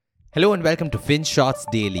Hello and welcome to FinShots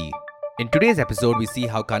Daily. In today's episode, we see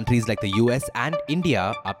how countries like the US and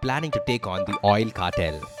India are planning to take on the oil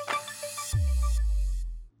cartel.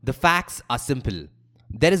 The facts are simple.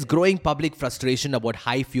 There is growing public frustration about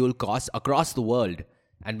high fuel costs across the world,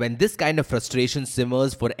 and when this kind of frustration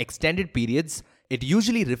simmers for extended periods, it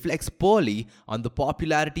usually reflects poorly on the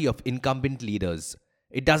popularity of incumbent leaders.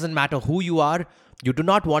 It doesn't matter who you are, you do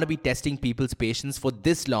not want to be testing people's patience for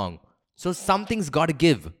this long. So something's gotta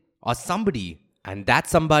give. Or somebody, and that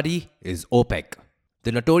somebody is OPEC.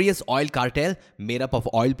 The notorious oil cartel, made up of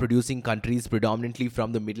oil-producing countries predominantly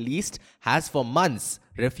from the Middle East, has for months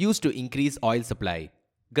refused to increase oil supply.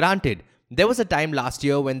 Granted, there was a time last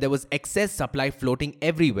year when there was excess supply floating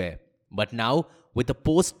everywhere. But now, with the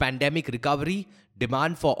post-pandemic recovery,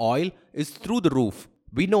 demand for oil is through the roof.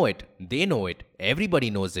 We know it, they know it,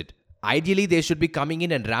 everybody knows it. Ideally, they should be coming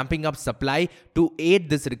in and ramping up supply to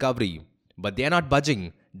aid this recovery. But they are not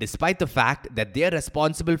budging, despite the fact that they are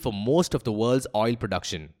responsible for most of the world's oil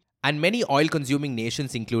production. And many oil-consuming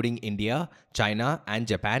nations including India, China and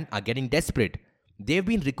Japan are getting desperate. They've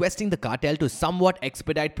been requesting the cartel to somewhat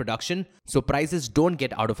expedite production so prices don't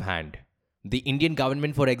get out of hand. The Indian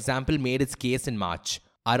government, for example, made its case in March.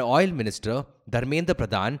 Our oil minister, Dharmendra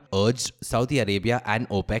Pradhan, urged Saudi Arabia and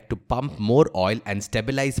OPEC to pump more oil and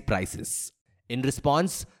stabilize prices. In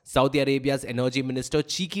response, Saudi Arabia's energy minister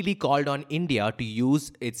cheekily called on India to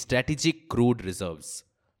use its strategic crude reserves.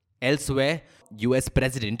 Elsewhere, US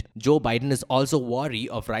President Joe Biden is also wary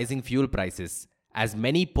of rising fuel prices. As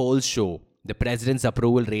many polls show, the president's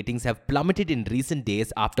approval ratings have plummeted in recent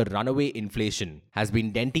days after runaway inflation has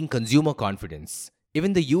been denting consumer confidence.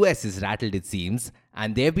 Even the US is rattled, it seems,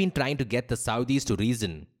 and they've been trying to get the Saudis to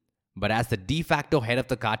reason. But as the de facto head of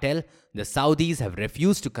the cartel, the Saudis have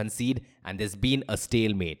refused to concede and there's been a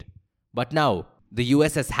stalemate. But now, the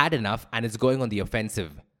US has had enough and is going on the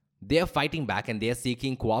offensive. They are fighting back and they are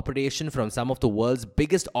seeking cooperation from some of the world's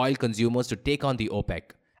biggest oil consumers to take on the OPEC.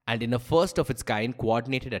 And in a first-of-its-kind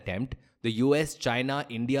coordinated attempt, the US, China,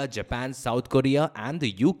 India, Japan, South Korea and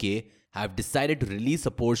the UK have decided to release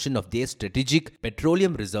a portion of their strategic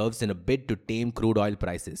petroleum reserves in a bid to tame crude oil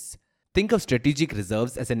prices. Think of strategic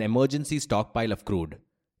reserves as an emergency stockpile of crude.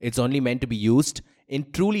 It's only meant to be used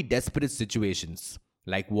in truly desperate situations,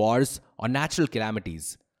 like wars or natural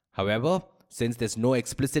calamities. However, since there's no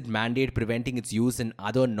explicit mandate preventing its use in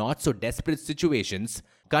other not-so-desperate situations,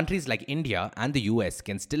 countries like India and the US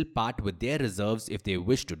can still part with their reserves if they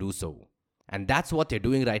wish to do so. And that's what they're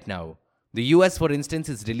doing right now. The US, for instance,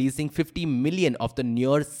 is releasing 50 million of the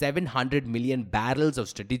near 700 million barrels of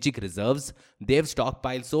strategic reserves they've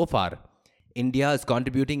stockpiled so far. India is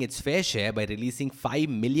contributing its fair share by releasing 5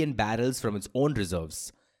 million barrels from its own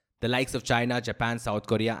reserves. The likes of China, Japan, South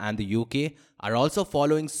Korea and the UK are also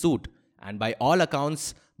following suit, and by all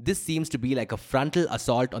accounts, this seems to be like a frontal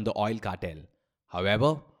assault on the oil cartel.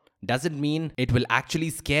 However, does it mean it will actually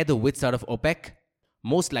scare the wits out of OPEC?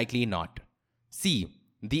 Most likely not. See,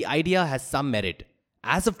 the idea has some merit.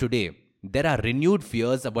 As of today, there are renewed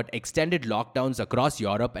fears about extended lockdowns across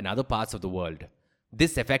Europe and other parts of the world.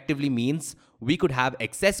 This effectively means we could have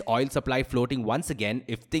excess oil supply floating once again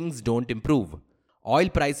if things don't improve. Oil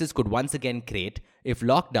prices could once again crate if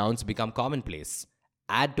lockdowns become commonplace.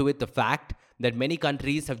 Add to it the fact that many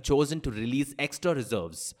countries have chosen to release extra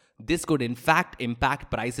reserves. This could in fact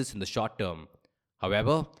impact prices in the short term.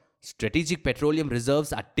 However, strategic petroleum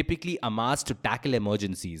reserves are typically amassed to tackle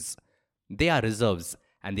emergencies. They are reserves,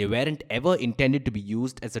 and they weren't ever intended to be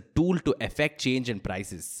used as a tool to effect change in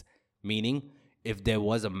prices. Meaning, if there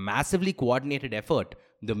was a massively coordinated effort,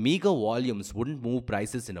 the meager volumes wouldn't move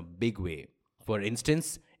prices in a big way. For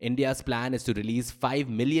instance, India's plan is to release 5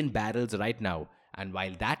 million barrels right now, and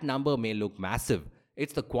while that number may look massive,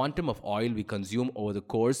 it's the quantum of oil we consume over the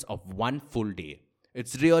course of one full day.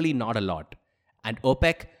 It's really not a lot. And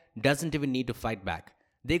OPEC doesn't even need to fight back.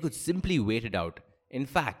 They could simply wait it out. In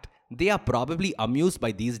fact, they are probably amused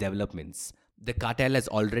by these developments. The cartel has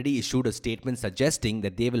already issued a statement suggesting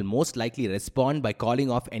that they will most likely respond by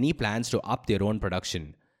calling off any plans to up their own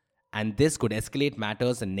production. And this could escalate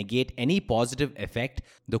matters and negate any positive effect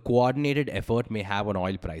the coordinated effort may have on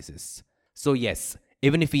oil prices. So yes,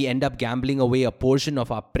 even if we end up gambling away a portion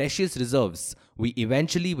of our precious reserves, we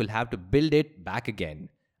eventually will have to build it back again.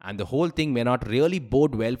 And the whole thing may not really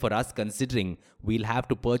bode well for us considering we'll have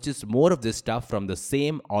to purchase more of this stuff from the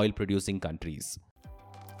same oil-producing countries.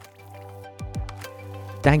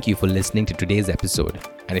 Thank you for listening to today's episode.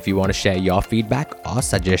 And if you want to share your feedback or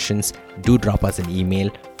suggestions, do drop us an email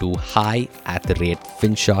to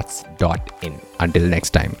hi@finshots.in. Until next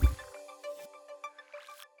time.